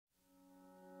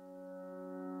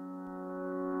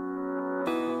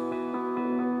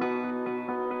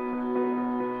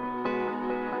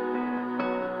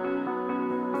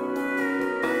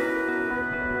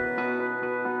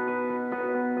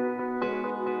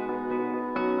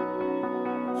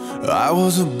I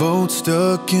was a boat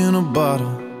stuck in a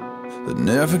bottle that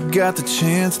never got the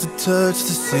chance to touch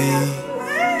the sea.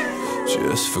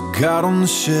 Just forgot on the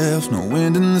shelf, no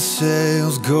wind in the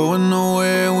sails, going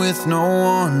nowhere with no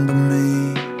one but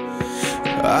me.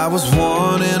 I was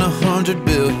 1 in 100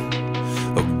 billion,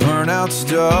 a burnout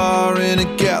star in a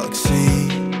galaxy.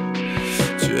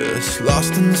 Just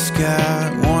lost in the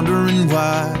sky, wondering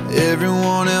why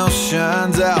everyone else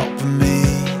shines out for me.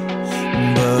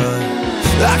 But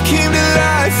I came to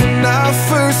life when I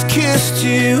first kissed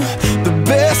you. The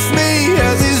best me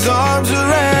has his arms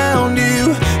around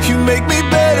you. You make me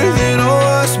better than I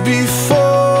was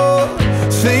before.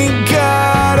 Thank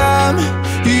God I'm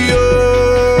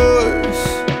yours.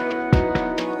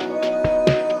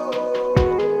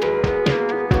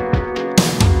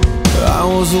 I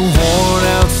was a worn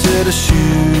out set of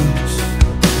shoes,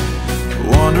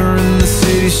 wandering the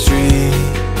city street.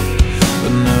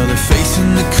 Another face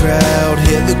in the crowd,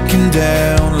 head looking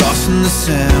down, lost in the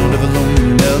sound of a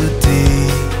lonely melody.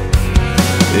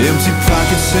 Empty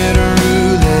pockets and a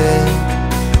roulette,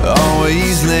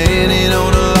 always landing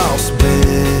on a lost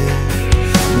bed.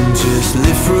 Just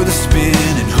live for the spin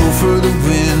and hope for the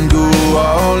win, go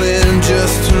all in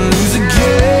just to lose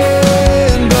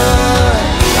again. But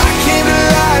I came to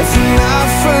life when I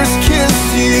first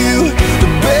kissed you.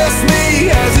 The best me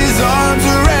has his arms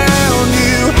around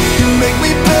you. You make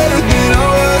me better than I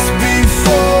was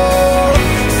before.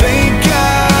 Thank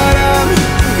God I'm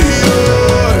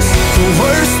yours. The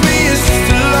worst me is just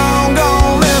a long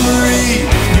gone memory.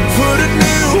 You put a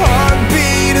new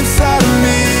heartbeat inside of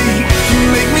me. You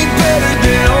make me better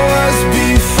than I was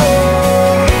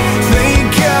before. Thank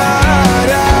God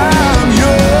I'm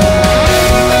yours.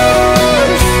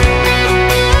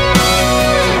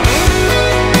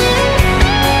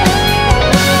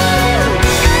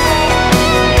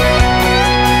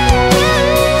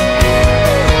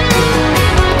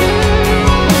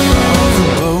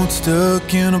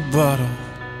 Stuck in a bottle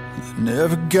that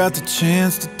never got the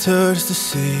chance to touch the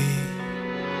sea.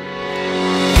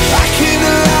 I came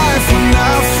to life when I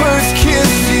first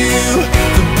kissed you.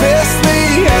 The best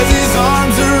me has his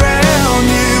arms around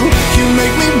you. You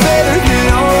make me better than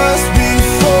I was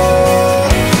before.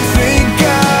 Thank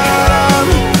God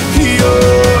I'm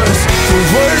yours. The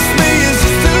worst me is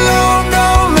just a long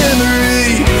gone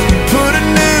memory. You put a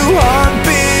new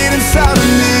heartbeat inside of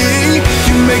me.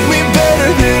 You make me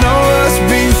better than I was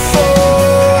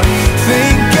before.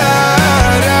 Thank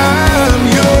God I'm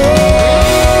yours.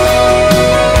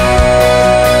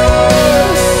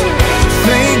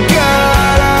 Thank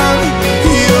God I'm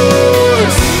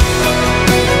yours.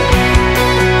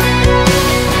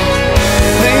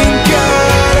 Thank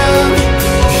God I'm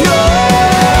yours.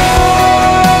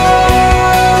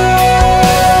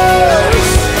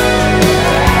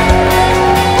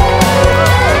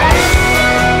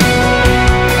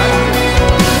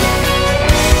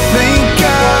 Thank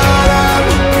God I'm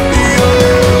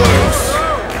yours.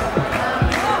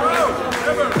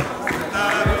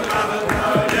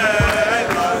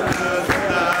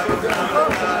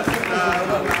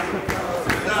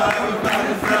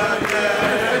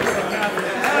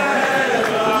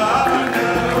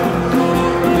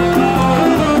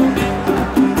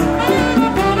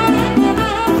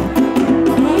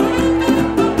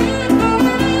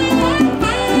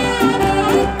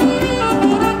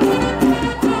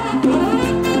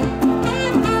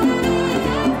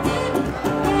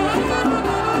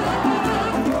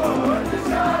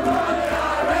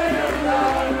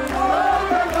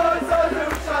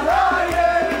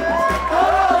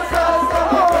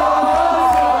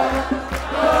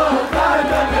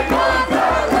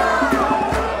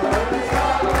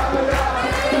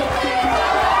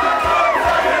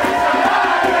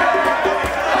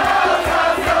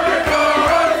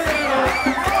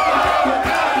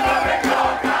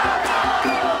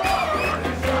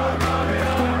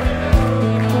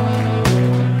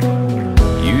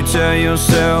 Tell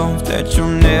yourself that you'll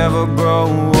never grow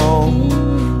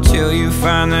old till you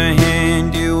find the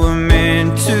hand you were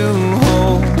meant to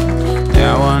hold.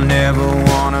 Now I never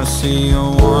wanna see you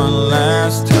one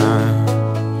last time.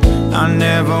 I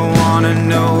never wanna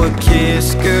know a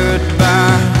kiss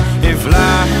goodbye. If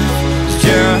life's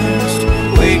just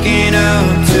waking up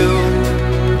to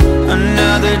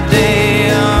another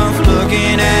day of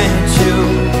looking at you,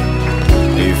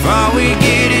 if all we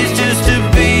get is just to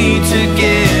be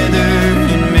together,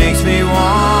 it makes me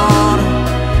wanna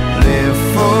live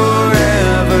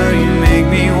forever. You make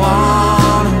me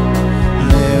wanna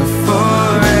live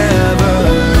forever.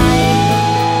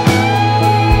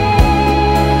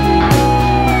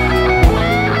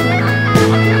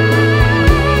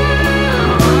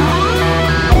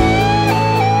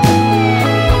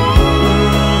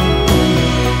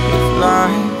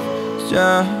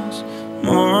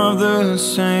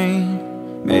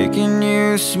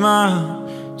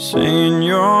 saying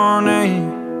your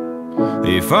name.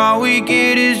 If all we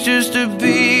get is just to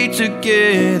be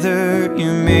together,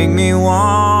 you make me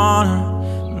wanna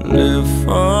live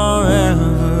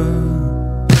forever.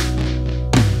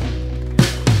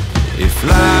 If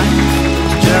life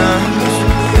is just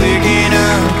waking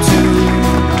up to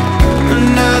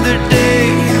another day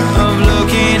of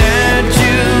looking at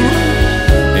you,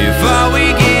 if all we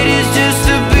get is just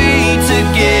to be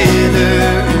together,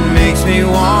 it makes me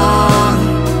wanna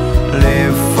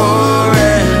live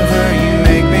forever. You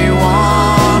make me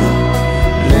wanna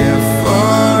live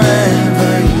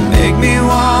forever. You make me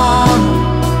wanna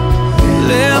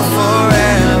live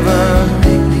forever.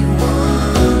 Make me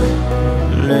wanna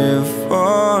live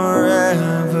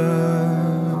forever.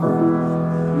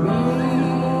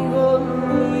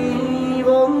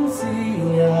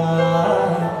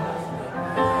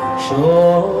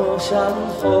 שושן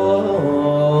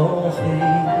חוכי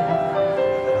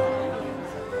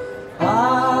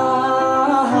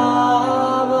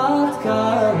אהבת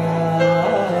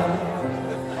קלה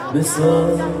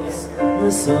בסוס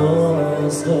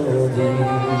דודי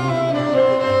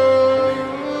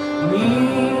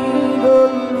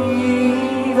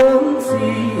מיבון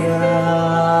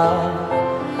צייה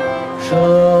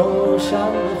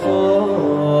שושן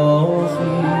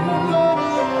חוכי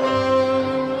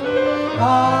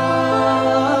אהבת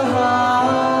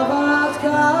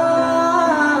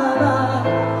קלה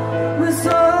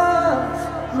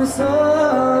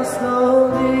מסוס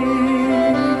דודי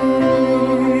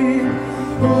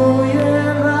הוא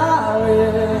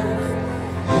יברך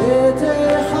את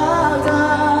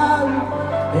החתן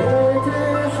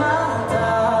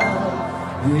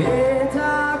ואת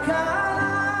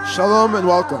הכלה. Shalom and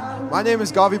welcome. My name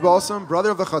is Gavi Balsam,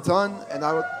 brother of the Chatan,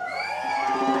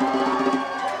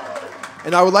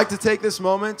 and I would like to take this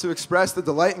moment to express the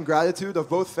delight and gratitude of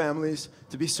both families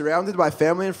to be surrounded by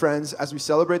family and friends as we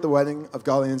celebrate the wedding of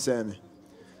Gali and Sammy.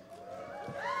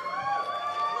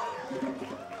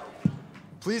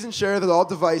 Please ensure that all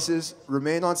devices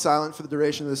remain on silent for the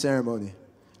duration of the ceremony.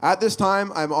 At this time,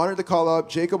 I am honored to call up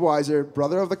Jacob Weiser,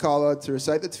 brother of the Kala, to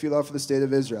recite the tefillah for the state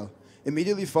of Israel,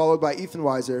 immediately followed by Ethan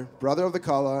Weiser, brother of the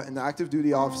Kala and active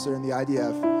duty officer in the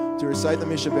IDF, to recite the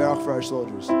Mishaberach for our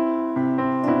soldiers.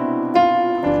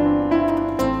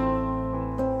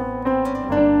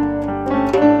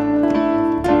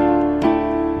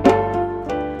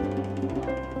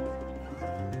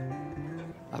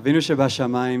 אבינו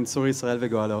שבשמיים, צור ישראל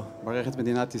וגואלו, ברך את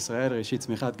מדינת ישראל, ראשית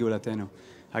צמיחת גאולתנו.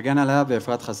 הגן עליה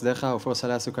באפרת חסדך, ופרוס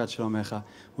עליה סוכת שלומך.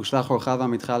 ושלח אורך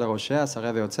ועמיתך לראשיה,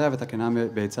 שריה ויוצאה, ותקנה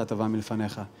בעצה טובה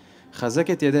מלפניך. חזק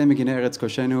את ידי מגיני ארץ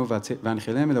קושנו,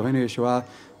 והנחילם אלוהינו ישועה,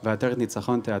 ועטרת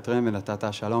ניצחון תיאטרם, ונתת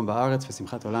שלום בארץ,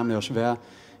 ושמחת עולם ליושביה.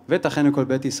 ותחנו כל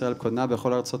בית ישראל קודנה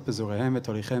בכל ארצות פזוריהם,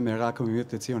 ותוליכם מהרה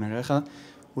קוממיות לציון עריך,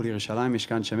 ולירושלים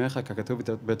משכן שמך, ככתוב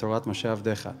בתורת משה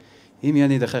עבדיך. אם יהיה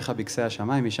נידחיך בקצה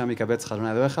השמיים, משם יקבץ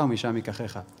אדוני אלוהיך, ומשם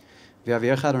ייקחך.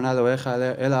 ויביאך אדוני אלוהיך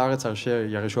אל הארץ אשר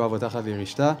ירשו אבותיך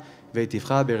וירשתה,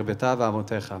 ויטיבך ברבתה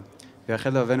ואמותיך. ויחל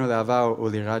לבנו לאהבה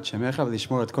וליראת שמך,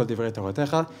 ולשמור את כל דברי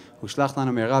תורתך, ושלח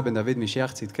לנו מהרה בן דוד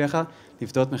משיח צדקך,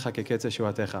 לפדות ממך כקץ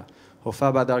ישועתך.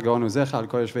 הופע בהדר גאון עוזך על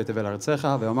כל יושבי תבל ארצך,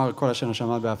 ואומר כל אשר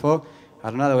נשמה באפו,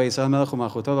 אדוני אלוהי ישראל מלך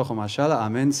ומלכותו וחומשה לה,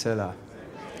 אמן סלה.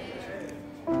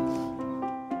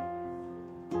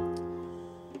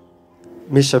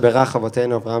 מי שברך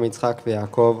אבותינו אברהם, יצחק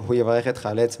ויעקב, הוא יברך את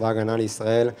חיילי צבא ההגנה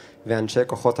לישראל ואנשי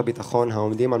כוחות הביטחון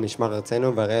העומדים על משמר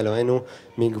ארצנו וירא אלוהינו,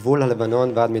 מגבול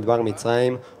הלבנון ועד מדבר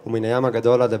מצרים, ומן הים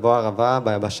הגדול עד לבוא הערבה,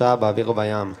 ביבשה, באוויר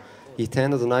ובים.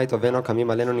 ייתן אדוני טובנו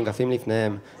הקמים עלינו ניגפים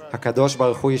לפניהם. הקדוש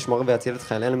ברוך הוא ישמור ויציל את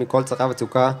חיילינו מכל צרה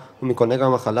וצוקה ומכל נגע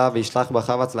ומחלה, וישלח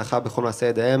ברכה והצלחה בכל מעשה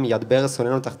ידיהם, ידבר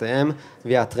שונאינו תחתיהם,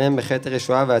 ויעטרם בכתר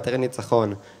ישועה ועטרת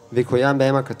ניצחון. ויקוים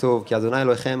בהם הכתוב, כי אדוני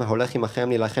אלוהיכם ההולך עמכם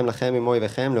להילחם לכם עם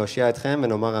אויביכם, להושיע אתכם,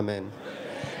 ונאמר אמן.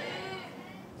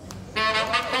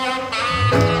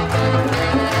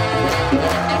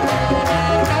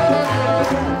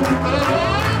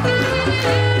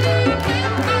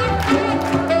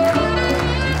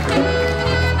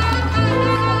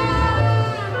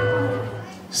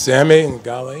 Sammy and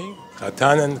Gali,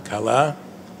 Chatan and Kala,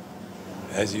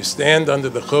 as you stand under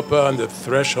the chuppah, on the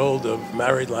threshold of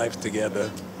married life together,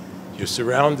 you're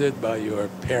surrounded by your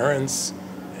parents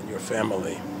and your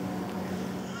family.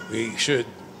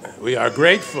 We are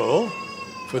grateful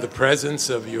for the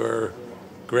presence of your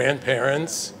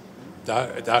grandparents,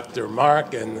 Dr.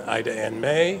 Mark and Ida Ann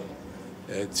May,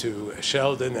 to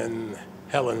Sheldon and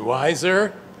Helen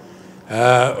Weiser,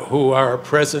 who are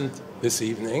present this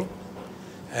evening.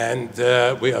 And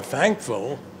we are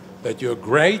thankful that your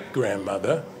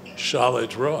great-grandmother,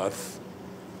 Charlotte Roth,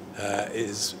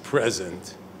 is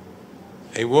present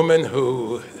a woman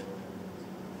who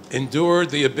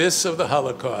endured the abyss of the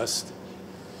Holocaust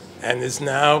and is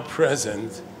now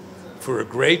present for a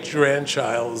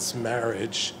great-grandchild's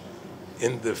marriage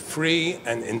in the free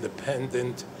and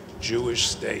independent Jewish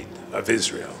state of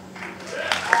Israel.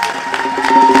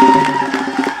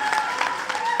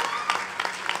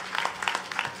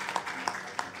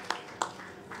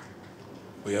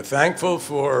 We are thankful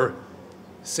for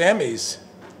Sammy's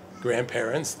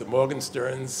grandparents, the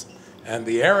Morgensterns and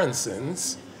the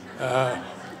Aronsons,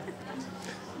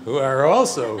 who are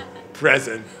also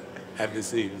present at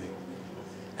this evening.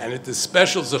 And it is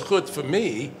special zechut for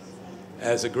me,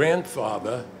 as a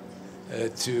grandfather,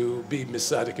 to be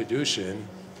Misada Kedushin,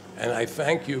 and I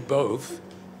thank you both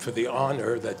for the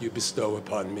honor that you bestow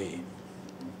upon me.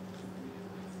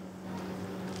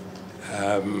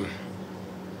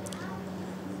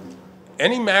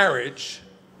 Any marriage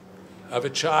of a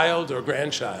child or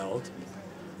grandchild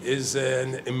is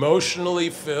an emotionally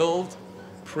filled,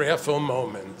 prayerful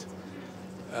moment.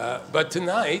 But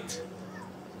tonight,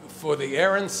 for the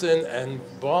Aronson and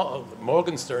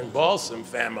Morgenstern Balsam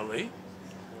family,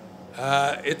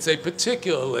 it's a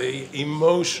particularly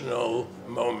emotional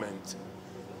moment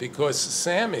because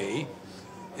Sammy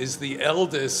is the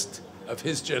eldest of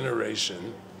his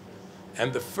generation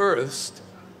and the first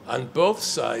on both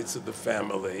sides of the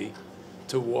family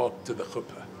to walk to the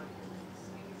chuppah.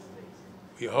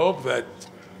 We hope that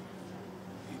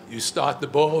you start the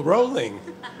ball rolling.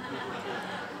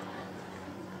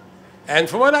 And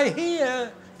from what I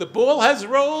hear, the ball has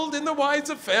rolled in the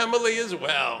Weiser family as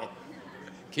well.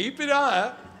 Keep it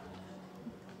up.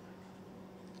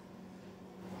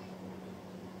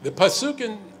 The Pasuk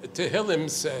in Tehillim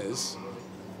says,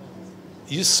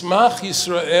 Yismach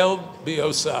Yisrael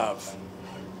biosav.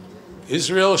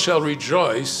 Israel shall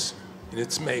rejoice in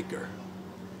its maker.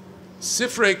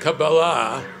 Sifrei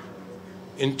Kabbalah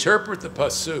interpret the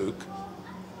Pasuk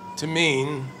to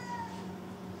mean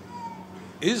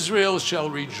Israel shall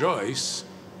rejoice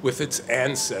with its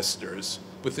ancestors,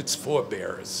 with its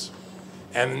forebears.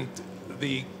 And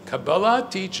the Kabbalah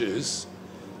teaches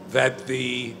that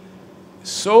the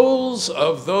souls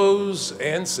of those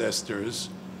ancestors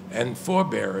and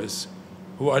forebears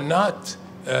who are not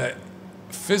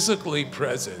physically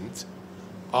present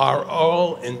are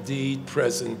all indeed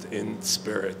present in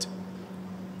spirit.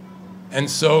 And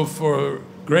so for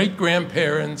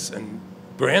great-grandparents and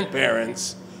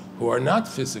grandparents who are not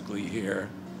physically here,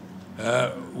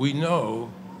 we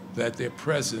know that their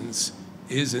presence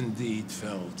is indeed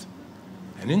felt.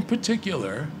 And in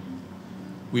particular,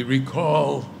 we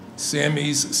recall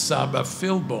Sammy's Saba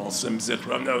Phil Balsam,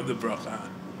 Zichrono Livracha,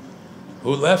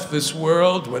 who left this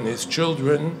world when his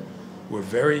children were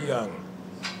very young.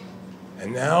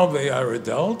 And now they are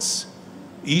adults,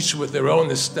 each with their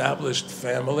own established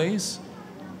families,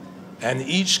 and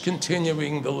each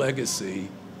continuing the legacy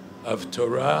of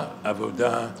Torah,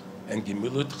 Avodah, and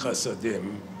Gemilut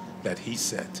Chasadim that he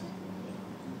set.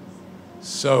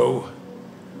 So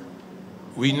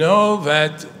we know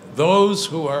that those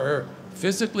who are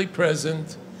physically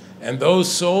present and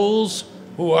those souls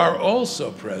who are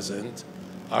also present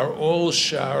are all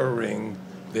showering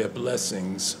their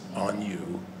blessings on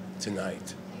you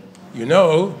tonight. You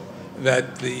know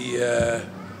that the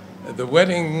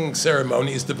wedding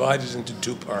ceremony is divided into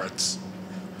two parts.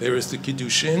 There is the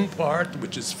Kiddushin part,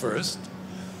 which is first,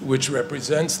 which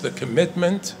represents the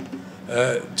commitment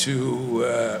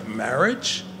to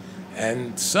marriage,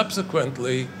 and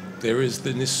subsequently there is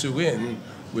the Nisuin,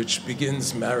 which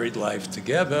begins married life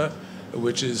together,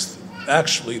 which is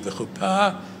actually the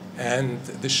chuppah and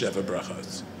the Sheva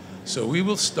Brachos. So we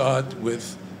will start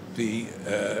with the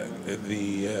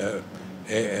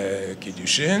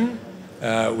Kiddushin,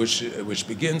 which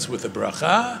begins with a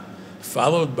bracha,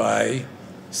 followed by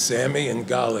Sammy and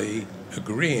Gali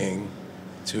agreeing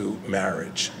to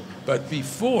marriage. But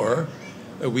before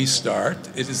we start,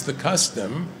 it is the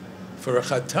custom for a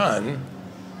chatan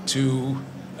to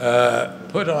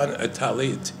put on a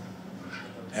talit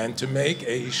and to make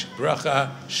a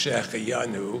bracha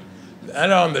shechiyanu,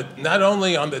 not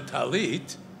only on the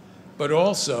talit, but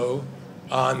also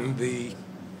on the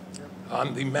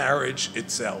marriage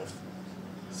itself.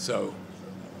 So.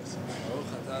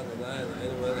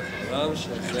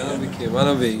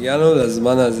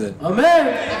 Amen.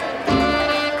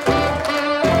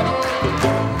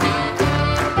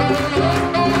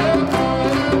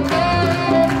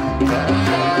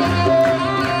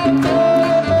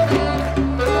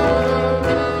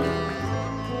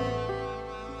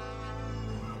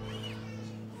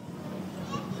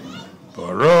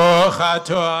 Baruch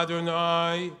atah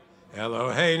Adonai,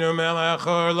 Eloheinu melech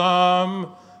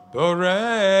haolam,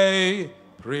 borei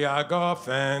Pri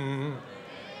Agofen.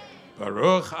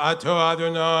 Baruch Ato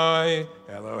Adonai,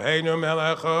 Eloheinu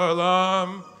melech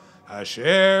haolam,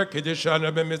 asher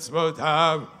kiddushanu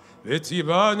b'mitzvotav,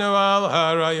 v'tzivanu al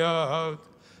harayot,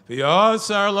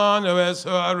 v'yasar lanu es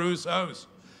ha'arusos,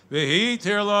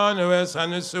 v'hitir lanu es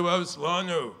hanesuos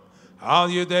lanu, al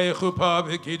yedei chuppah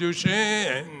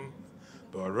v'kiddushin.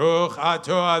 Baruch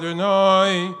Ato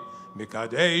Adonai,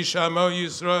 mikadesh amo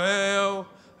Yisrael,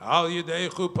 al yedei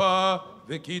chuppah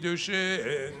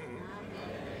v'kiddushin.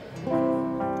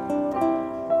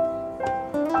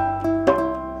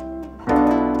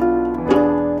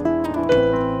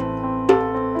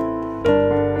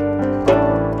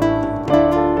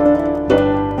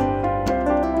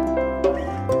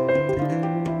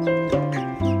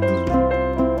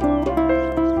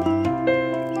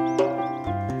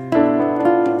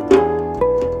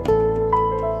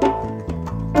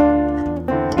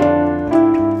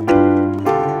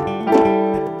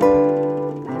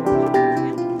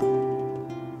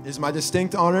 It is my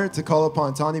distinct honor to call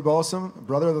upon Tani Balsam,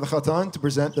 brother of the Chatan, to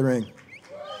present the ring.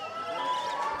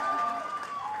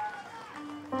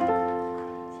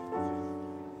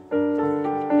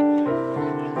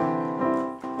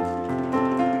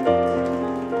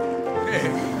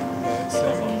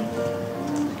 Sammy.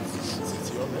 It's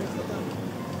your ring.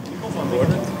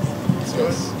 Ordered. It's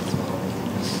yours.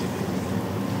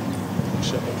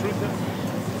 Shepard Truth.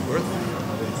 Worth.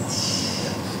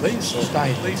 Please.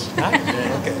 Please. Okay.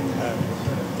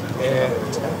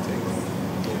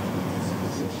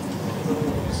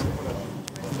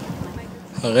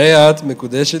 הרי את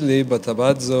מקודשת לי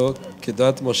בטבעת זו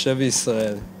כדת משה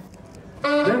וישראל.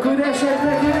 מקודשת, מקודשת,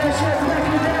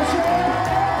 מקודשת.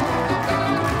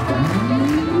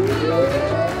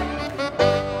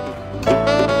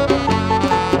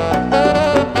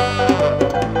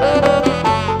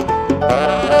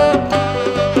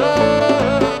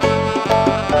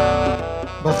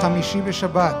 בחמישי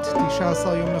בשבת,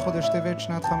 19 יום לחודש טבת,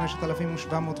 שנת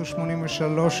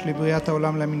 5783 לבריאת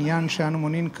העולם למניין שאנו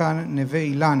מונין כאן נווה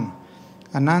אילן.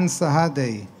 ענן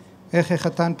סהדי, איך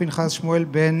החתן פנחס שמואל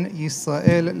בן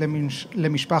ישראל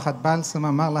למשפחת בלסם,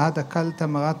 אמר להדה קלטה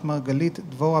מרת מרגלית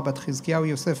דבורה בת חזקיהו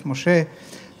יוסף משה,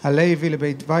 הלוי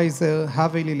לבית וייזר,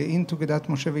 הווי לי לאינטו גדת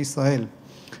משה וישראל.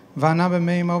 וענה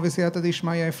במימה ובסייעתא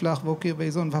דשמיא אפלח ואוקיר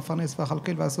ואיזון והפרנס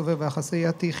והכלכל והסובב והחסי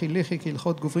יתי חיליכי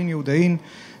כהלכות גוברין יהודאין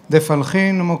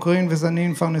דפלחין ומוקרין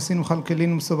וזנין פרנסין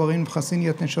וכלכלין ומסוברין וחסין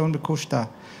יתנשאון בקושטה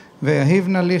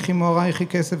ויהיבנה ליכי מאורייכי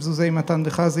כסף זוזי מתן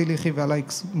דחזי ליכי ועלי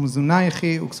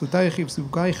מזונייכי וכסותייכי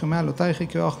וסבוקייכי ומעלותייכי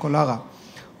כאוח כל הרע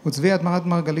וצביעת מרת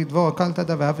מרגלית דבורה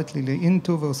קלתדה ואהבת לי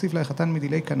לאינטו והוסיף לה חתן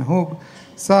מדילי כנהוג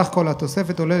סך כל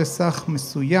התוספת עולה לסך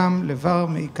מסוים לבר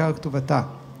מעיקר כתובתה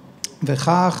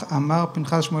וכך אמר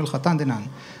פנחס שמואל חתן דנן,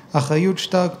 אחריות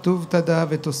שטר כתוב תדה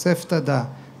ותוסף תדה,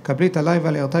 קבלית עלי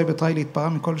ועל ירתי בתרי להתפרע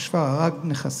מכל שפר, הרג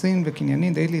נכסין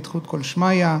וקניינין דאית להתחות כל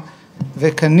שמיה,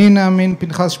 וקנינה מן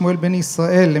פנחס שמואל בן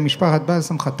ישראל למשפחת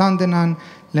בלסם חתן דנן,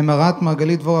 למרת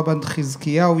מרגלית דבורה בת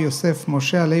חזקיהו יוסף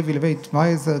משה הלוי לבית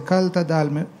וייזר קל תדה על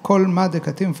כל מה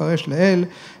דקתים מפרש לאל,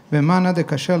 ומה נא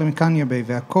דקשר למכאן יבי,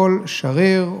 והכל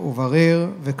שריר ובריר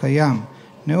וקיים.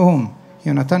 נאום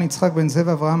יונתן יצחק בן זאב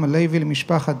אברהם הלוי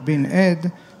למשפחת בן עד,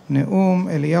 נאום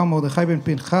אליהו מרדכי בן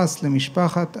פנחס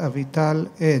למשפחת אביטל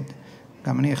עד.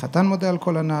 גם אני החתן מודה על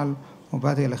כל הנ"ל,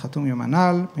 ובאתי אל החתום יום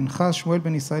הנ"ל, פנחס שמואל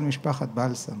בן ישראל משפחת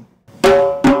בלסם.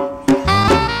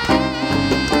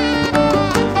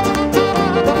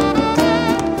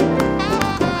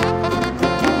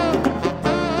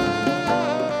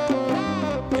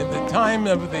 In the time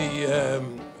of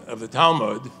the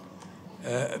Talmud,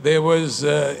 there was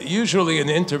usually an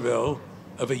interval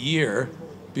of a year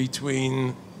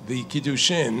between the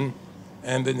Kiddushin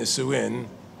and the Nisuin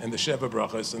and the Sheva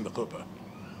Brachas and the Chuppah.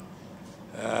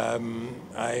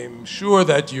 I'm sure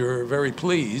that you're very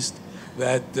pleased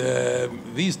that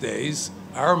these days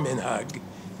our minhag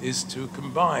is to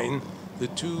combine the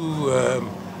two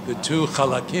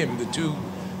chalakim, the two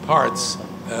parts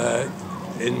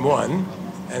in one,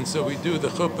 and so we do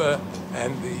the Chuppah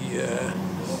and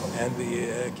the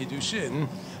Kiddushin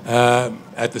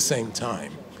at the same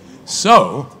time.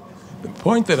 So, the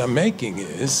point that I'm making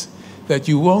is that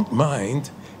you won't mind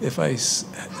if I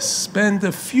spend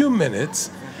a few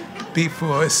minutes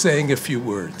before saying a few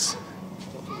words.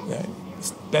 Yeah,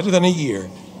 it's better than a year.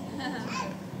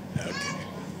 Okay.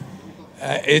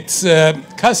 It's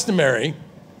customary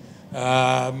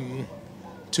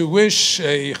to wish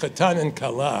a chatan and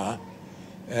kala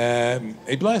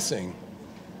a blessing.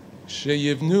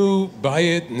 Sheyivnu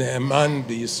bayit ne'eman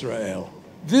b'Yisrael.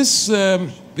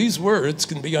 These words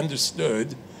can be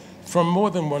understood from more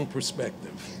than one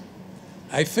perspective.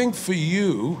 I think for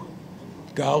you,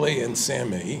 Gali and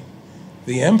Sammy,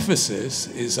 the emphasis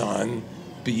is on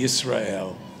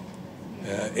B'Yisrael,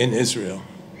 in Israel.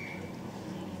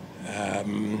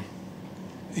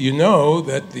 You know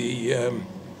that the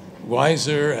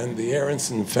Weiser and the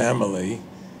Aronson family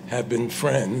have been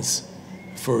friends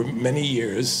for many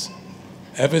years,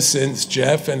 ever since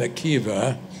Jeff and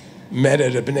Akiva met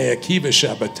at a Bnei Akiva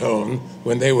Shabbaton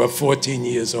when they were 14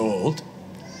 years old.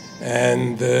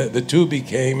 And the two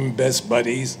became best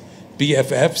buddies,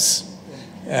 BFFs.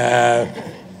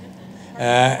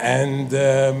 And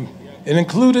it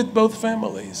included both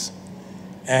families.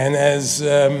 And as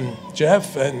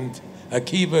Jeff and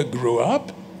Akiva grew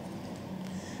up,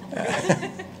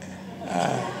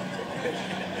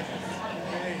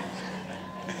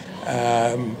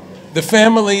 the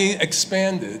family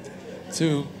expanded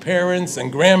to parents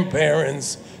and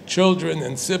grandparents, children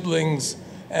and siblings,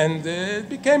 and it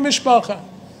became mishpacha.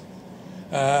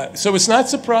 So it's not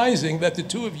surprising that the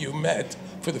two of you met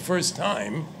for the first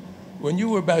time when you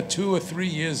were about 2 or 3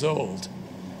 years old.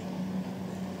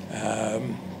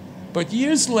 But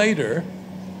years later,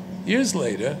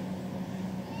 the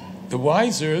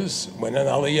Weisers went on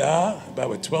Aliyah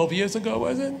about 12 years ago,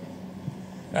 was it?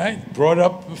 Right? Brought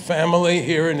up a family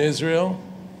here in Israel.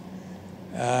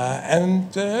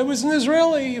 And it was an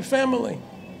Israeli family.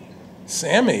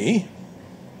 Sammy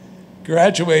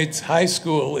graduates high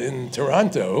school in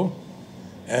Toronto,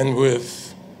 and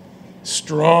with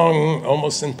strong,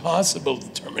 almost impossible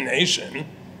determination,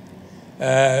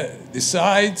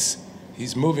 decides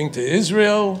he's moving to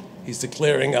Israel, he's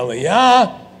declaring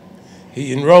Aliyah,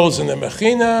 he enrolls in the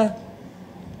Mechina,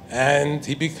 and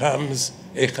he becomes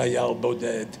a Chayal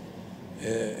Boded,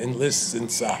 enlists in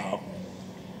Tzahal.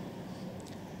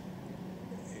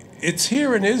 It's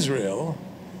here in Israel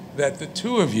that the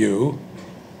two of you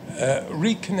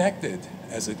reconnected,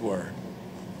 as it were.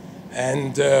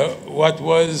 And what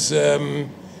was a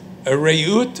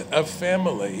reut of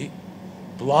family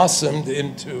blossomed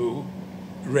into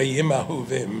re'im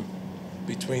ahuvim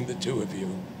between the two of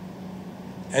you.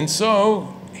 And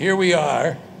so here we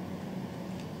are,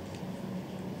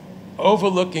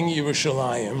 overlooking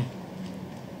Yerushalayim.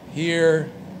 Here,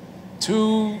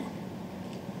 two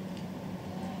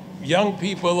young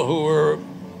people who were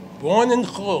born in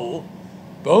Chul,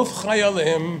 both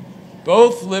Chayalim,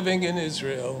 both living in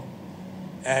Israel,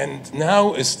 and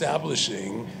now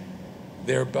establishing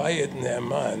their Bayit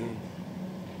Ne'eman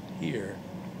here,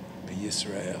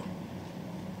 B'Yisrael.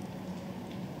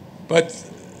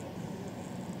 But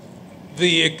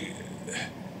the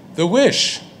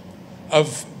wish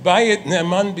of Bayit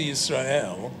Ne'eman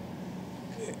B'Yisrael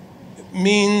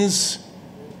means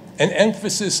an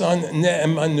emphasis on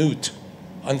ne'emanut,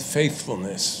 on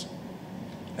faithfulness.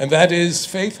 And that is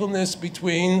faithfulness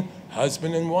between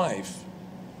husband and wife.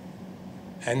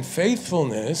 And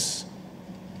faithfulness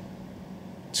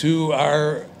to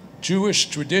our Jewish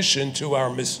tradition, to our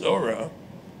Masorah,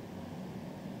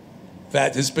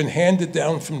 that has been handed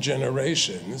down from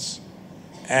generations,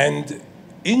 and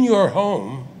in your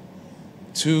home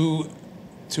to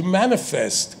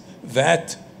manifest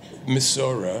that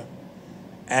Masorah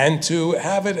and to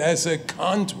have it as a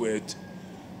conduit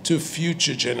to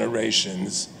future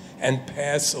generations and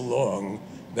pass along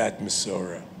that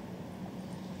Masorah.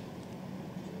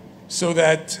 So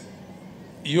that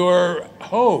your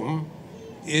home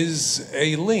is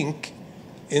a link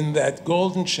in that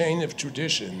golden chain of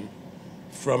tradition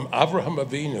from Avraham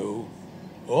Avinu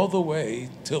all the way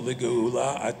till the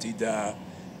Geula Atidah,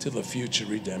 till the future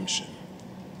redemption.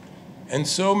 And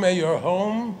so may your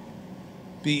home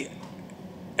be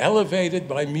elevated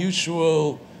by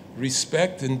mutual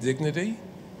respect and dignity.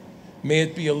 May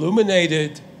it be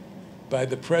illuminated by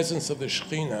the presence of the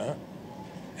Shekhinah,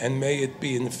 and may it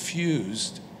be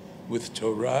infused with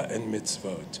Torah and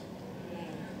mitzvot.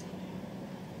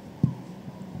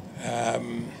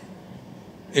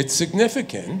 It's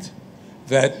significant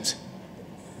that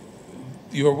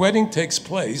your wedding takes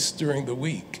place during the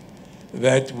week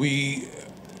that we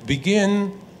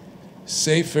begin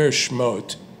Sefer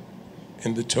Shmot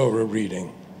in the Torah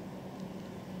reading.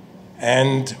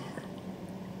 And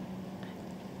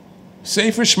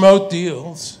Sefer Shmot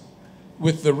deals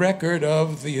with the record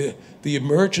of the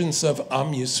emergence of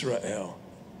Am Yisrael.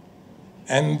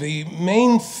 And the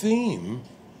main theme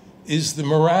is the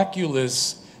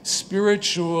miraculous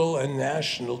spiritual and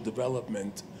national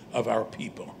development of our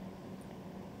people.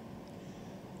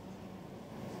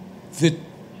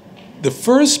 The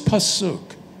first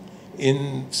pasuk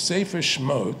in Sefer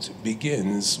Shmot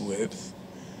begins with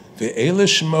Ve'ele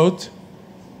Shmot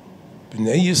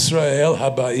Bnei Yisrael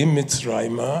Haba'im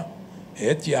Mitzrayma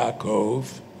Et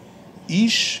Yaakov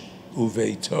ish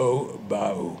uveito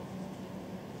ba'u.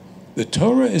 The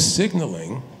Torah is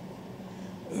signaling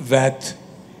that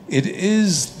it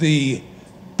is the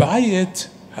Bayit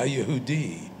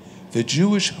HaYehudi, the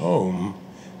Jewish home,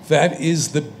 that is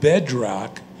the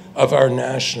bedrock of our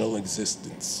national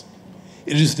existence.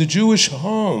 It is the Jewish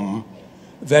home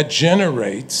that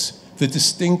generates the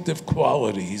distinctive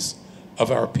qualities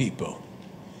of our people.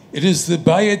 It is the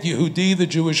Bayit Yehudi, the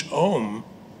Jewish home,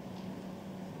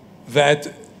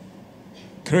 that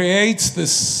creates the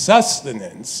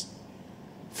sustenance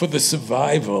for the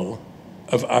survival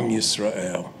of Am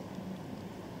Yisrael.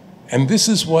 And this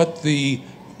is what the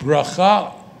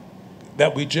bracha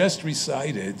that we just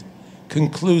recited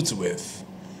concludes with.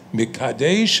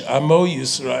 Mikadesh Amo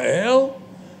Yisrael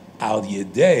al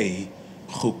Yedei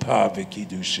Chuppah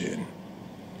v'Kiddushin.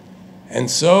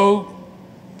 And so,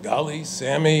 Gali,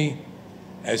 Sammy,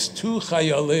 as two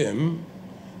chayalim,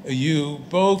 you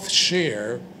both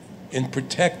share in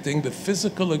protecting the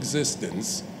physical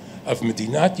existence of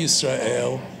Medinat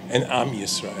Yisrael and Am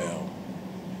Yisrael.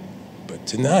 But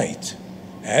tonight,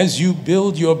 as you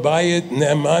build your Bayit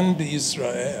Ne'eman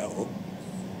b'Yisrael,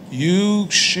 you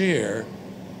share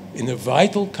in a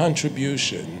vital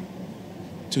contribution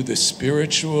to the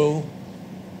spiritual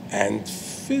and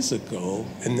physical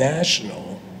and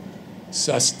national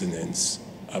sustenance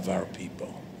of our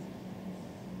people.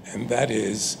 And that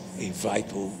is a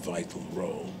vital, vital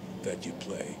role that you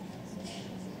play.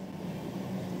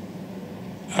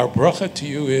 Our bracha to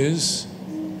you is,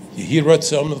 Yehi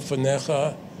ratzon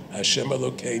l'fanecha Hashem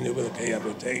Elokeinu v'Elokei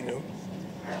Avoteinu,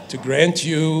 to grant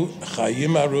you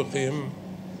chayim aruchim,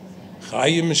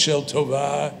 chayim shel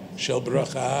tova, shel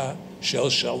bracha, shel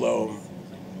shalom,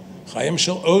 chayim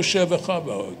shel osha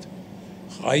v'chavod,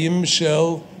 chayim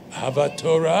shel ahavat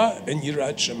Torah and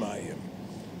yirat shamayim,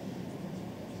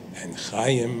 and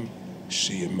chayim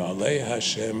sheyimalei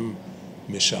Hashem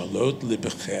mishalot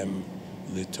libechem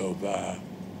litova.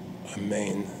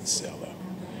 Amen. Selah.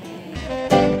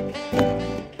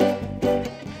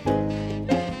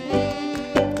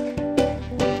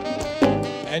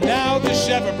 And now the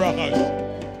Sheva Brachos.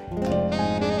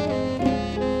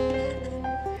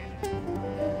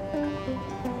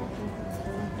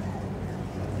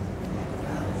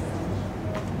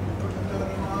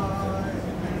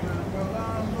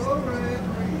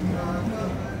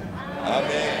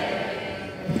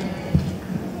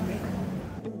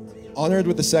 Honored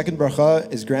with the second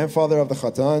bracha is grandfather of the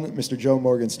Chatan, Mr. Joe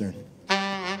Morgenstern.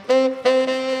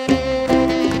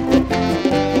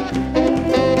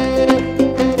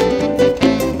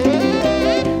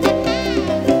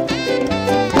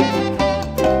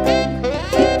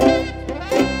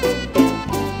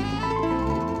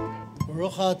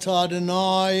 Baruch atah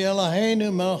Adonai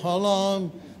Eloheinu melech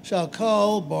haolam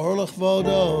shakol baruch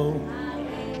vodo.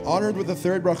 Honored with the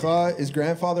third bracha is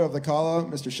grandfather of the Kala,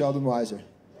 Mr. Sheldon Weiser.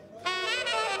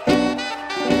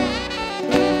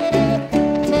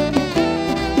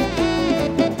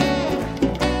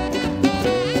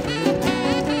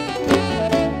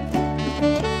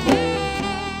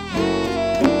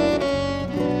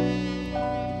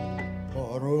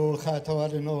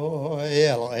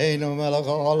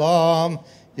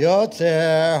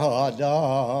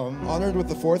 Honored with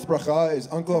the fourth bracha is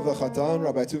uncle of the Chatan,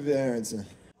 Rabbi Tuvia Aronson.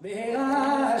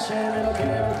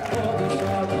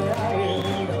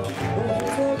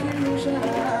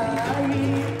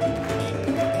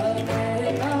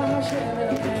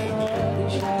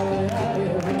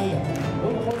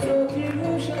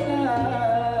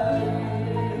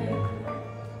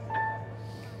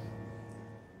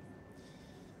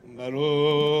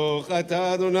 Baruch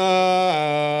atah Adonai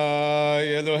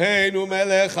Eloheinu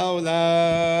melech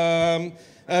haolam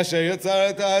asher yatzar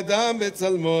et ha'adam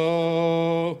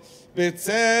b'tzalmo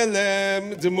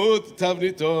b'tzelem dmut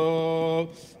tavnito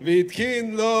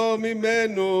v'itkin lo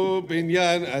mimenu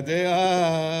binyan adei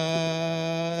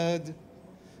ad.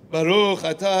 Baruch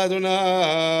atah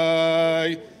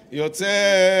Adonai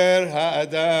yotzer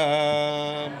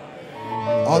ha'adam.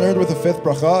 Honored with the fifth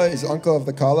bracha is uncle of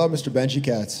the Kala, Mr. Benji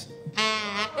Katz.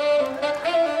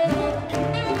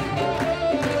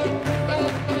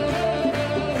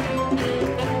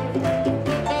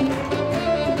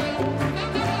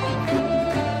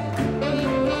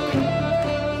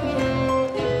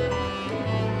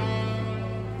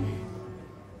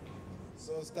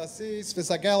 Stasis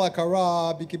v'sagel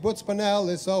hakara b'kibbutz panel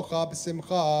l'socha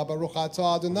b'simcha baruch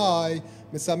atah Adonai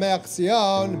misameach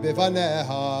Zion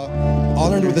b'vaneha.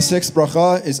 Honored with the sixth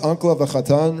bracha is uncle of the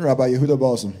Chatan, Rabbi Yehuda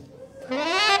Balsam.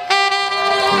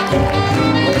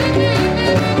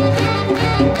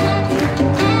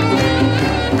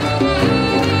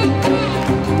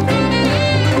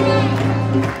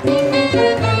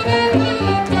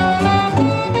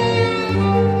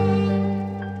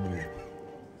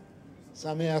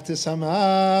 שמח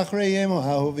תשמח ראינו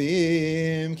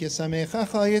האהובים, כי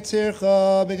שמחך יצירך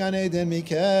בגן עדן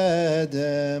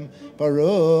מקדם.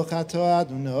 ברוך אתה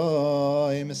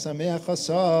אדוני, משמח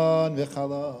חסון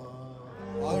וחלום.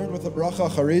 Honored with the bracha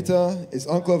Charita is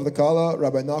uncle of the Kala,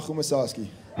 Rabbi Nachum Masaski.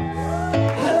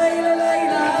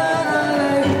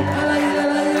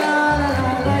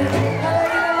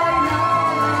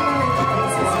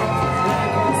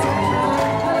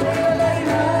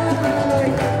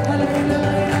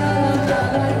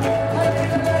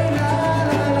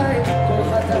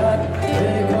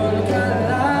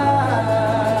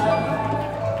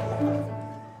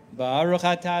 Baruch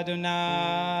atah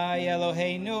Adonai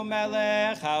Eloheinu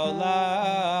melech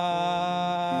haolam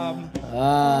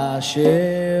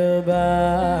Asher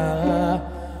bara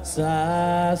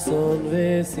sason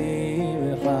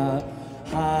v'simcha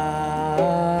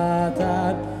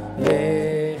hatan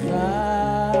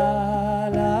v'chala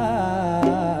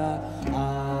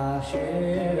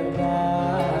Asher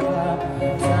bara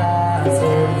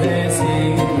sason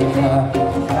v'simcha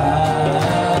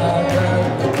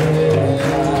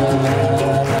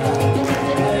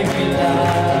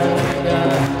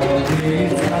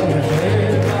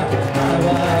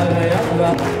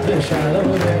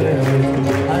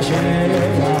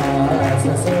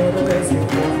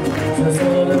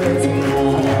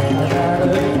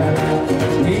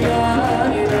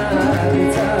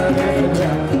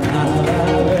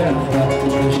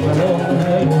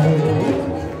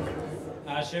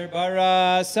Asher bara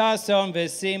sason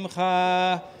v'simcha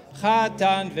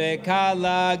Chatan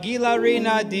v'kala Gila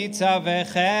rina ditza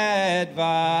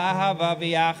v'chedva Ahava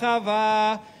v'yachava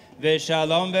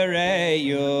V'shalom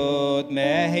v'reyut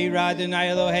Meheira Adonai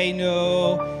Eloheinu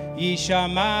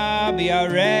Yishama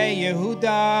b'yarei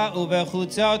Yehuda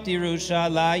U'v'chutzot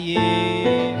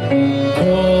Yerushalayim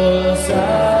Kol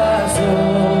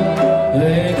sason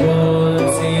v'kol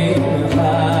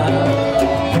simcha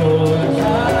Kol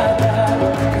chatan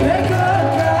v'kol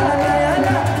kala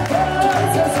yala Kol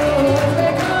sason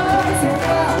v'kol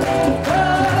simcha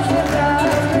Kol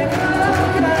chatan v'kol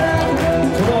kala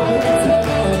Kol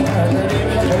tzavot hatarim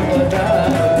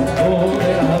v'chobotav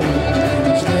U'le'avu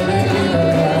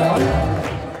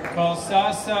Kol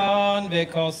sason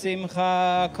v'kol simcha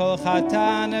Kol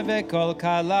chatan v'kol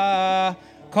kala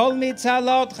Kol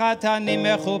mitzalot chatanim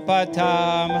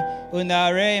mechupatam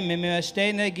Unarei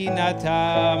mimeshtei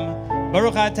neginatam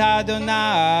Baruch atah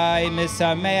Adonai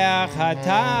Mesameach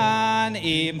hatan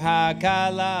im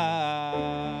hakala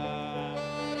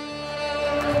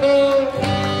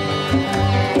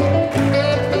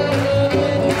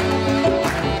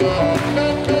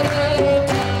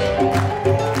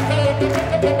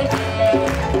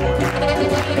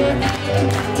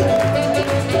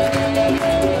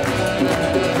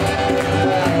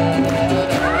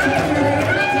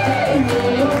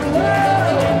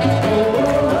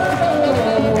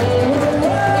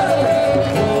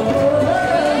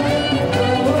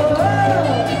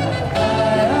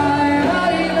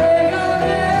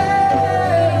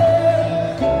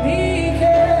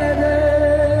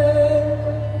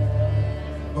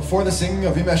Before the singing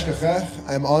of Yimesh Kachech,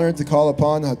 I am honored to call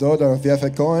upon Hadod Rav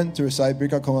Yefet Cohen to recite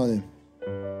Birkat Kohanim.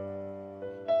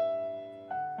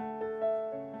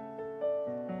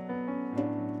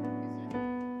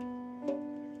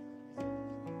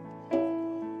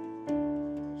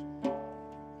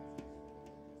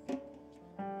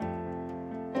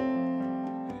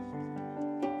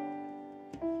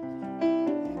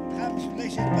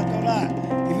 בתורה,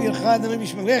 הביא אדוני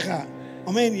משמריך,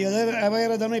 אמן,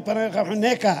 יבואר אדוני פניך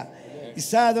וחונקה,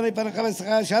 יישא אדוני פניך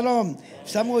ושכר שלום,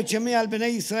 שמו את שמי על בני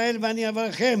ישראל ואני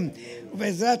אברכם,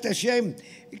 ובעזרת השם,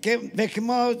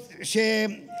 וכמו ש...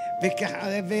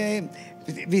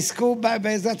 ויזכו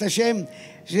בעזרת השם,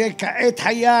 שכעת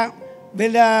חיה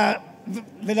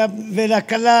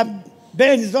ולכלה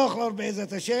בן זוכר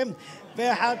בעזרת השם,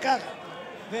 ואחר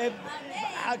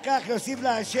כך יוסיף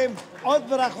לה השם עוד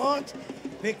ברכות,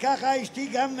 וככה אשתי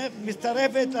גם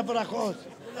מצטרפת לברכות.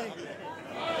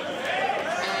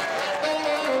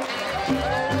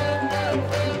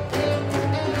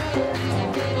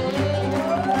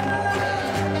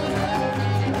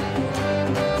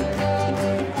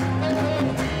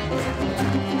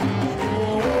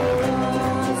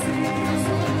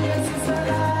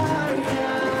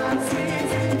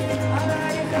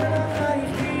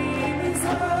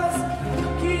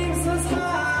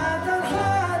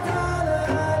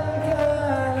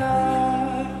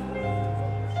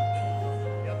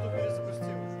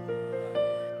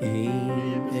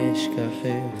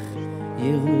 אשכחך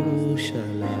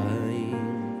ירושלים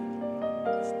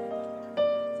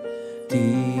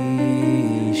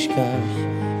תשכח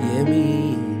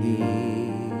ימיני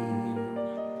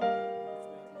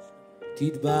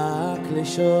תדבק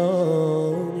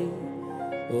לשוני,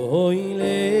 אוי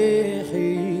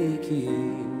לחיקי,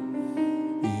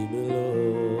 אם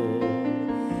לא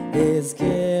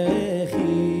אזכרכי.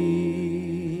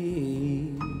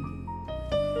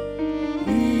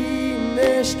 אם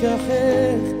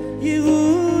אשכחך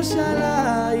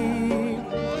ירושלים,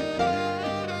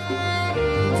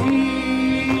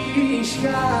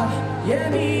 תשכח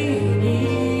ימיני,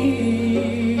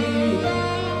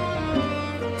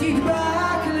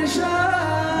 תדבק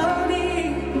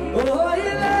לשוני, אוי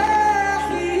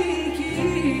לחיקי,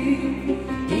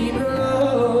 אם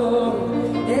לא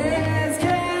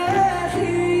אזכרכי,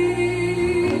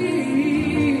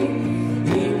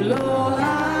 אם לא אעלה,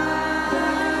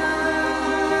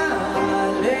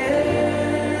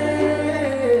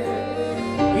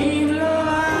 אם לא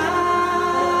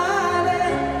אעלה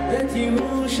את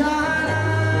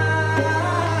ירושלים על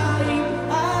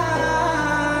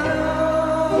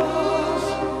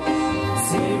ראש שמחתי,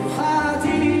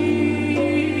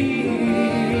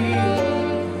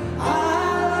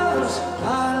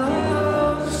 על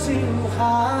ראש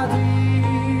שמחתי.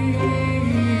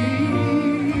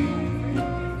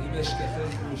 אם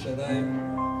אשכחך ירושלים,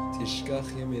 תשכח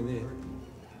ימיני.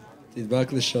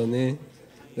 תדבק לשוני,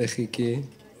 לחיקי,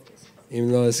 אם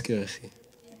לא אזכרכי.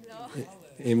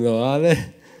 אם לא אעלה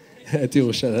את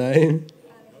ירושלים,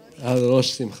 על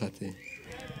ראש שמחתי.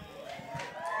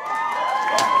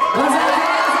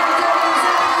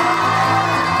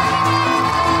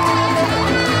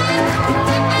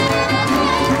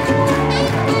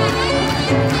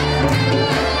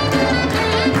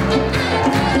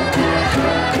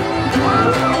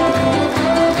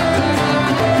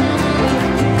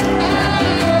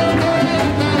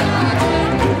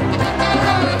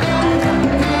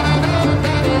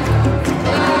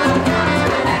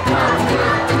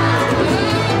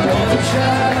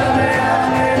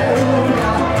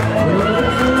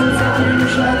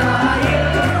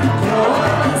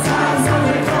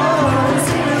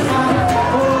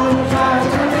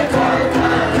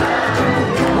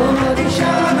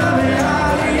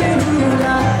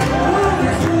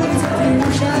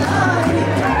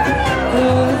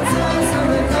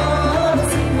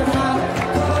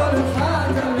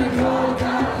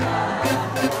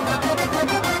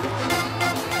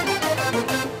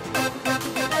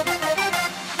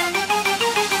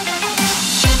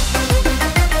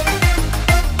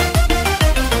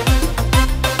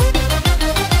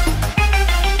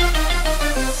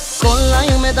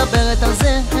 מדברת על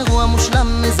זה, אירוע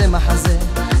מושלם איזה מחזה.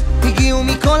 הגיעו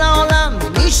מכל העולם,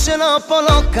 מי שלא פה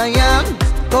לא קיים.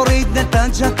 תוריד את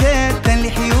הג'קט, תן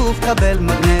לי חיוך, קבל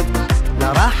מגנט.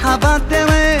 לרחבה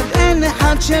תרד, אין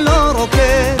אחד שלא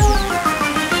רוקד.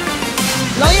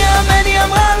 לא יאמן, היא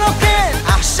אמרה לו כן,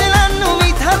 אח שלנו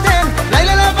מתהדן.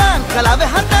 לילה לבן, קלה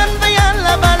וחתן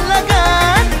ויאללה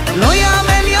בלגן. לא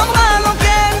יאמן, היא אמרה לו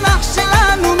כן, אח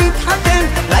שלנו מתחתן.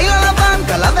 לילה לבן,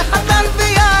 קלה וחתן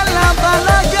ויאללה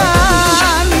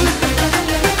בלגן.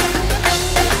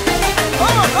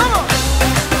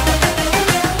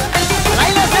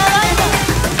 לילה זה הלילה.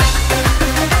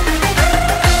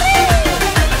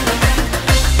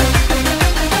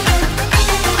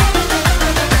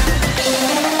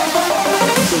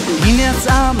 הנה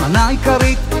יצאה מנה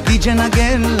עיקרית, די.ג'יי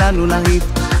נגן לנו להיט.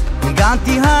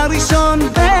 הגעתי הראשון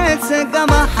ואצא גם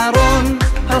האחרון.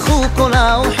 הלכו כל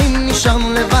האורחים,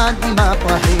 נשארנו לבד עם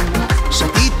הפרחים.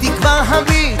 שתיתי כבר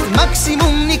הביט,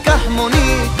 מקסימום ניקח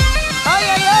מונית. איי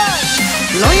איי איי,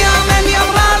 לא יאמן, היא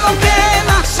אמרה לו כן,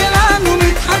 אח שלנו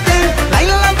מתחתן.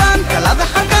 לילה לבן, קלה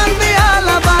וחתן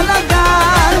ויאללה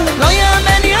בלגן. לא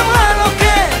יאמן, היא אמרה לו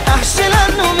כן, אח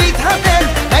שלנו מתחתן.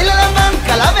 לילה לבן,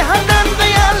 קלה וחתן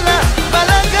ויאללה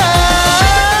בלגן.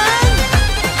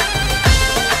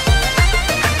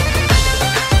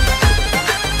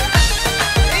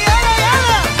 יאללה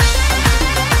יאללה.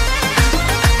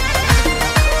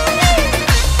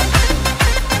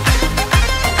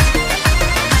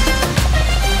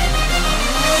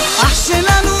 אח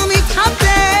שלנו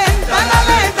מתחתן,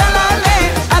 דללה דללה,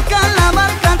 הכלה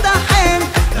מלכת החן,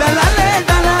 דללה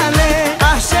דללה.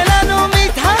 אח שלנו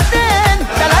מתחתן,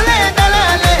 דללה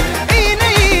דללה, הנה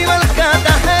היא מלכת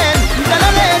החן, דללה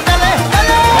דללה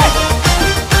דללה.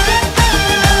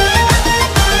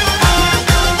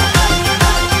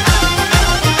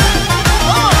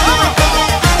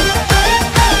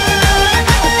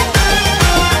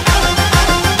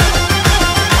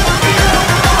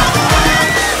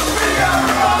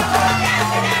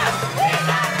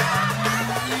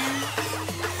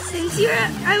 Since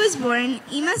I was born,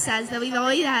 Ima says that we've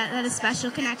always had a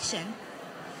special connection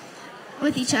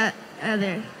with each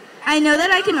other. I know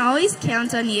that I can always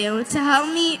count on you to help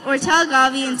me or tell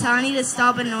Gavi and Tani to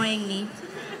stop annoying me.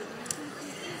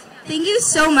 Thank you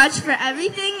so much for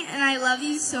everything, and I love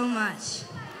you so much.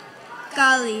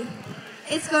 Gali,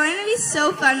 it's going to be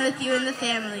so fun with you and the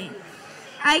family.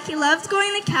 I loved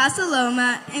going to Casa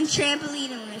Loma and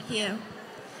trampolining with you.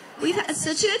 We've had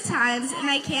such good times, and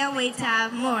I can't wait to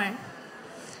have more.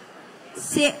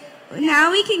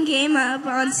 Now we can game up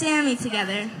on Sammy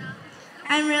together.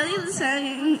 I'm really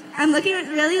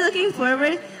looking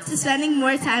forward to spending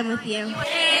more time with you.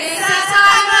 It's a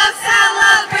time of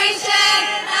celebration,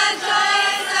 a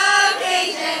joyous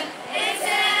occasion. It's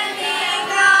Sammy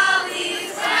and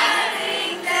Gali's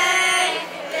wedding day.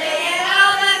 They get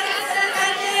all the gifts and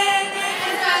mention in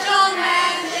a special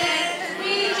mansion.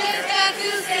 We just get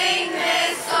to sing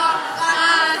this song.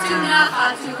 Hatuna,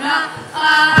 Hatuna,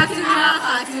 Hatuna,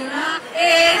 Hatuna.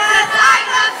 It's a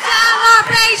time of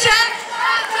celebration.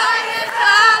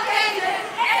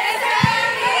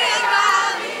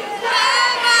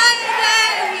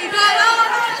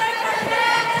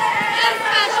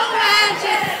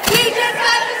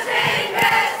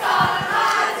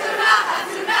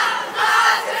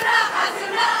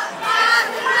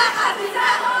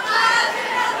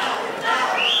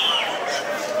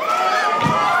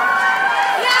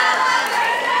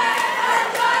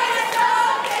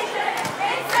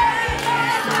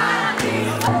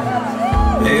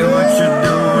 Hey, what you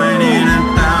doing in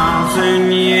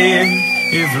 1,000 years?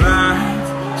 If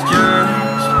life's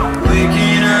just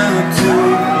waking up to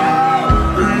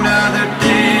another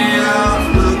day of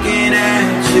looking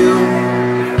at you.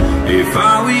 If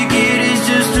all we get is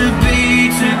just to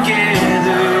be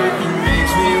together, it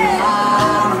makes me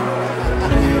wanna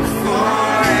live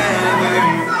forever.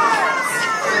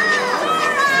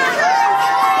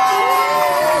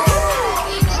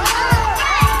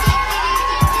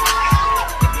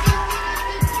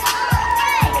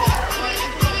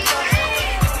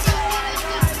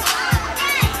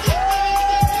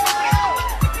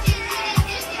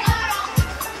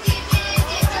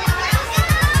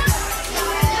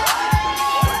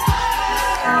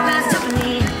 That's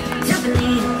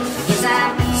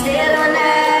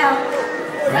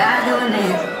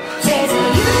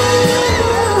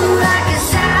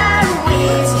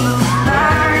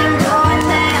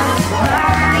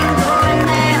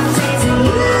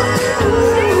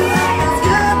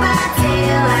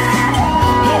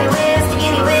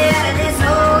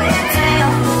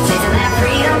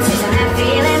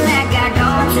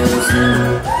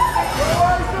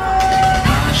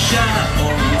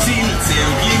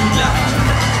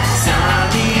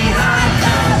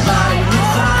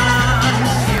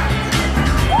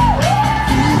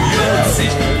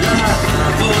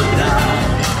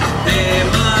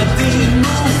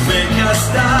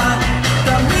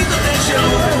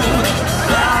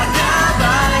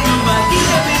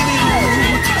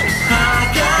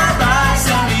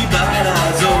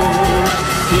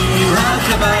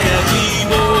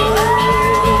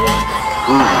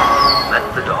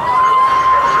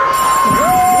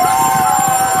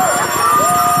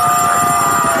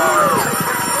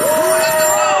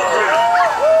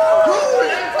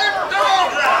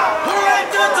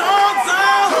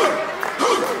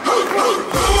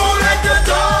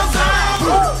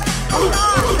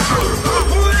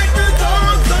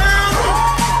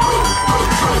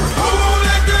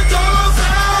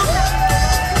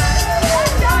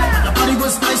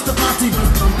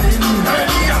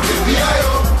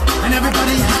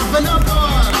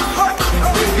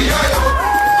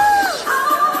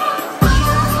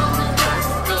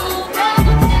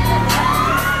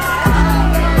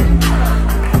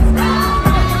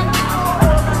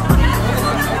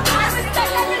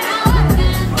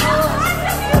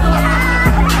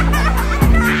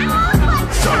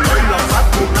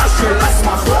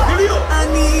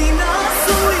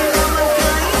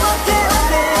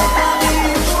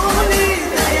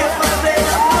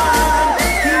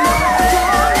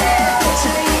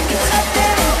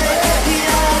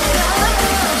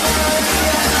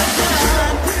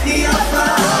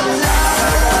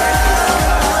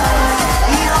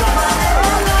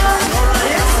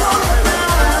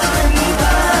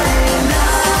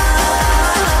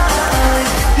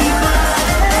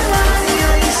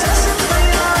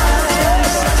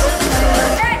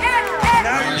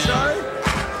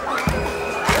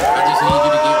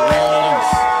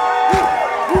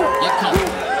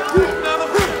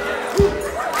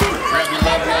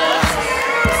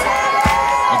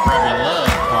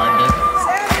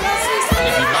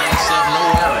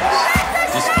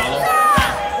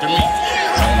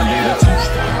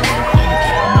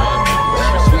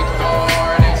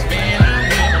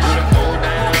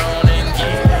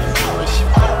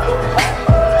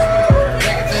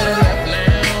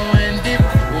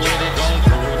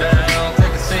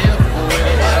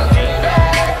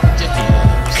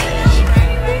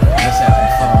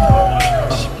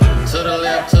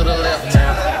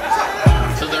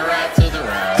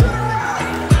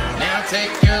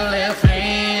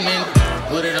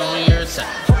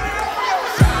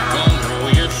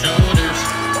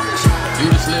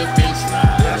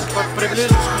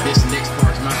This next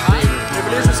part's my favorite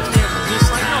part. This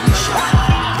time to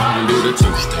shine. Gonna do the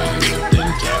two-step, then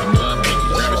cowboy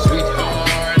boogie. Grab a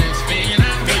sweetheart and spin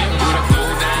out with it. Do the go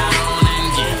down and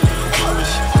get into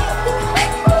it.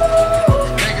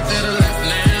 Take it to the left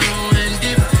now and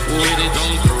dip with it.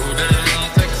 Don't throw down,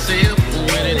 take a sip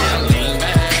with it. Now lean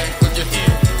back, put your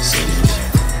hips in it.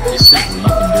 It's simple, you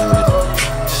can do it.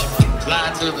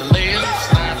 Slide to the left,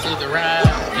 slide to the right.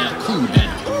 Now cool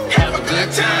down, have a good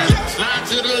time. Slide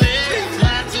to the left,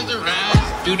 slide to the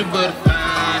right. Do the butterfly,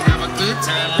 have a good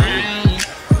time. Round,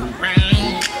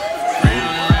 round, round and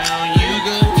round you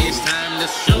go. It's time to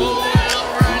show up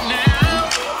right now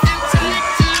and take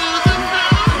to the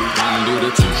mountain. Gonna do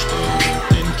the two-step,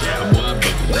 then cowboy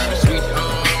boogie. Grab a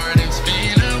sweetheart and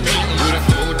spin out with it. Do the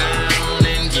go down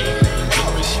and get into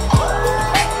it.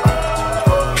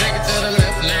 Take it to the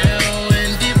left now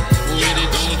and dip with it.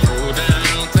 Don't throw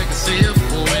down, take a sip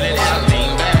with it. Now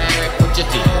lean back, put your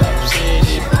hips in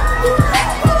it.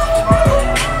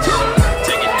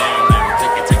 Take it down now,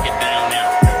 take it down now.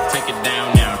 Take it down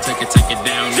now, take it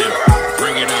down now.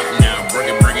 Bring it up now, bring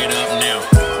it up now.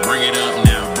 Bring it up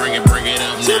now, bring it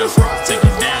up now. Take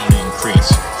it down,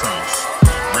 increase, cross.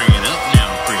 Bring it up now,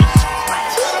 increase,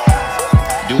 cross.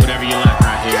 Do whatever you like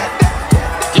right here.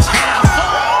 Just have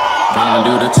fun. Gonna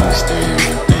do the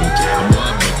two-step, then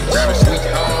cowboy boogie. Grab a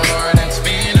sweetheart and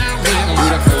spin out with it. Do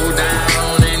the go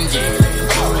down and get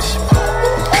into it.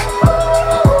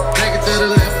 Take it to the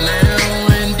left now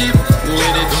and dip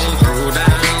with it. Don't throw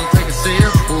down, take a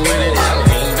sip with it. Now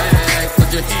lean back, put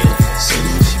your hips in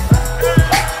it.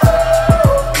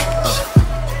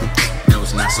 That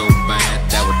was not so bad.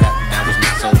 That was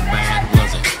not so bad,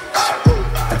 was it?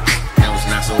 That was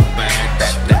not so bad.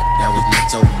 That was not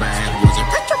so bad, was it?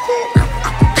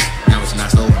 That was not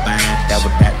so bad. That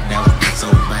was not so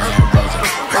bad, was it?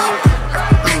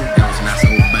 That was not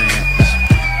so bad.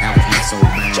 That was not so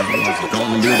bad, was it?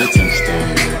 Gonna do the two-step,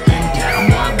 then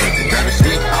cowboy boogie. Grab a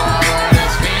sweetheart and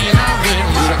spin out with it.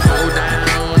 Do the go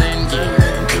down and get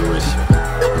into it.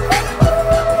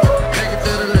 Take it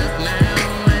to the left now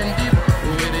and dip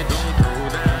with it. Don't throw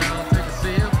down, take a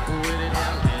sip with it.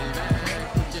 Now lean back,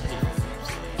 put your hips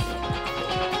in it.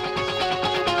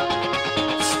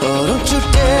 Oh, don't you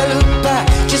dare look back,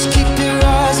 just keep your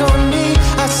eyes on me.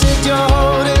 I said you're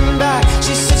holding back.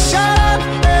 She said shut up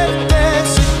and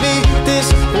dance with me. This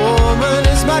woman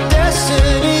is my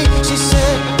destiny. She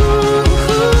said ooh,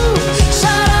 ooh,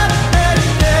 shut up and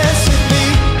dance with me.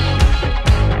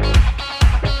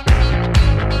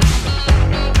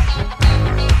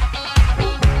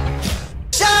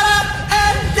 Shut up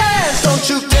and dance. Don't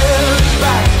you dare look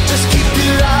back, just keep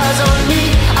your eyes on me.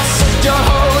 I said you're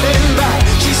holding